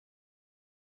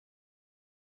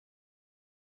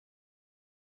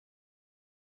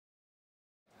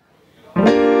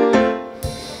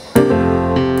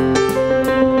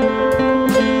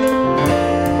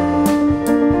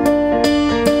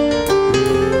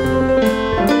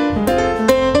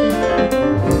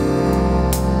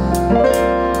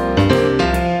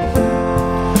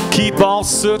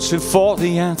searching for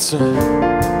the answer.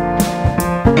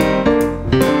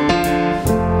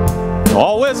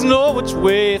 Always know which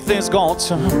way things gonna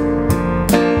turn.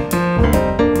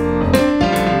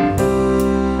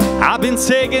 I've been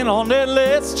taking on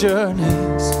endless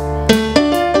journeys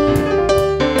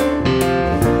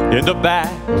in the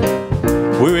back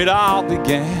where it all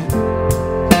began,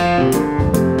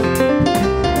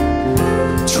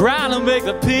 trying to make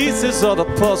the pieces of the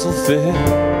puzzle fit.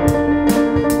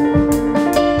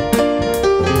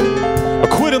 A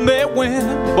quitter may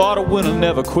win, but a winner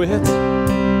never quits.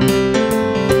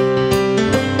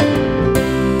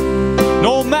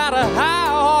 No matter how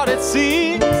hard it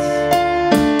seems,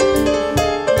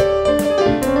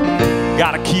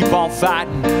 gotta keep on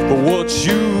fighting for what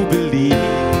you believe.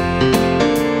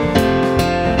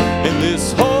 And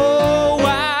this whole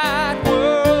wide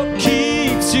world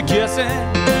keeps you guessing.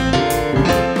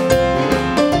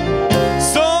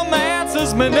 Some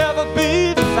answers may never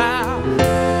be found.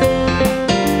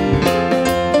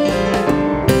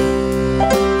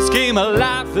 This game of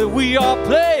life that we are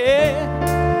playing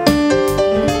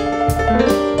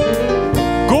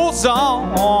goes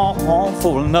on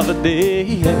for another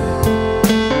day.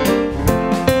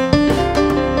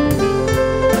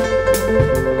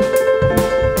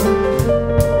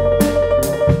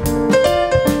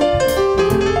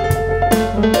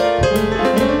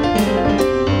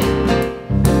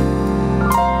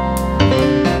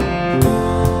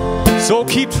 So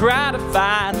keep trying to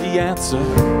find the answer.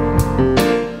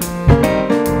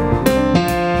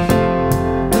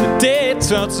 The day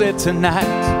turns into night,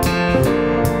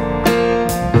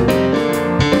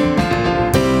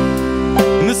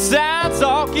 and the signs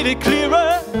all getting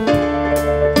clearer.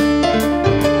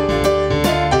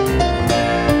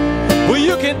 Well,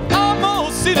 you can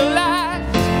almost see the light.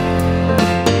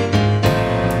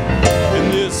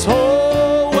 And this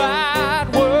whole wide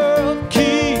world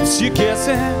keeps you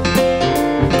guessing.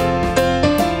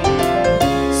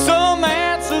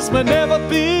 May never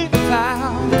be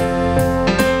found.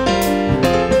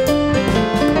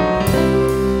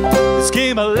 This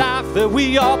game of life that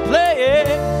we are playing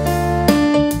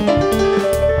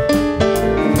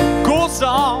goes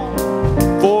on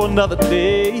for another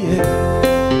day.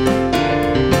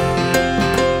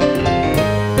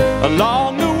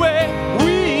 Along the way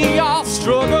we all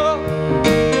struggle,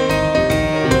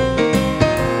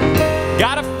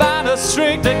 gotta find the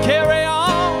strength to carry on.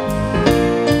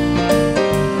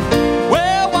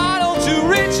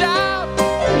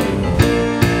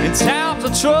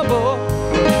 Trouble,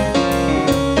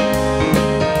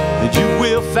 that you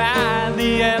will find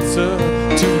the answer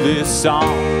to this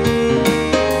song.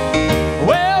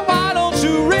 Well, why don't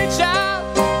you reach out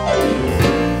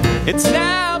in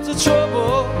times of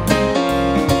trouble?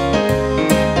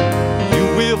 You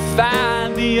will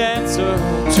find the answer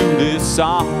to this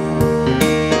song.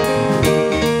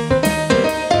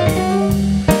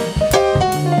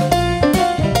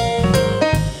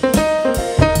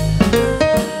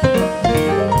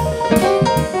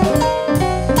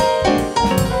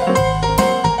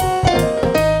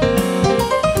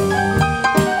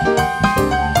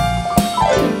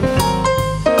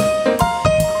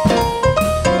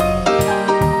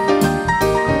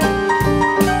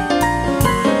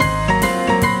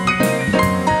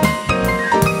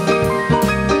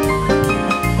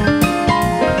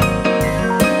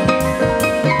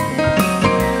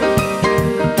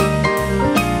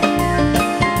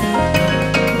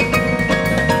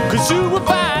 You will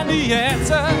find the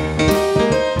answer.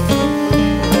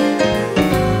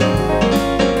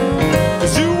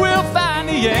 'Cause you will find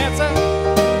the answer.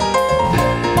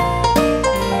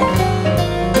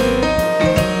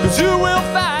 'Cause you will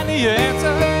find the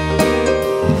answer.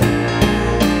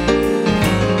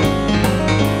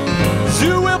 'Cause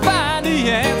you will find the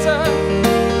answer.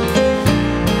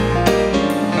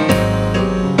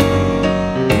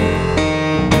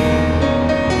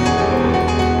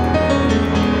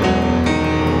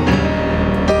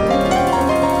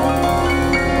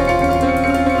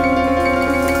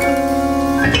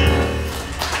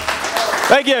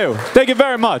 Thank you. Thank you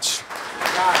very much.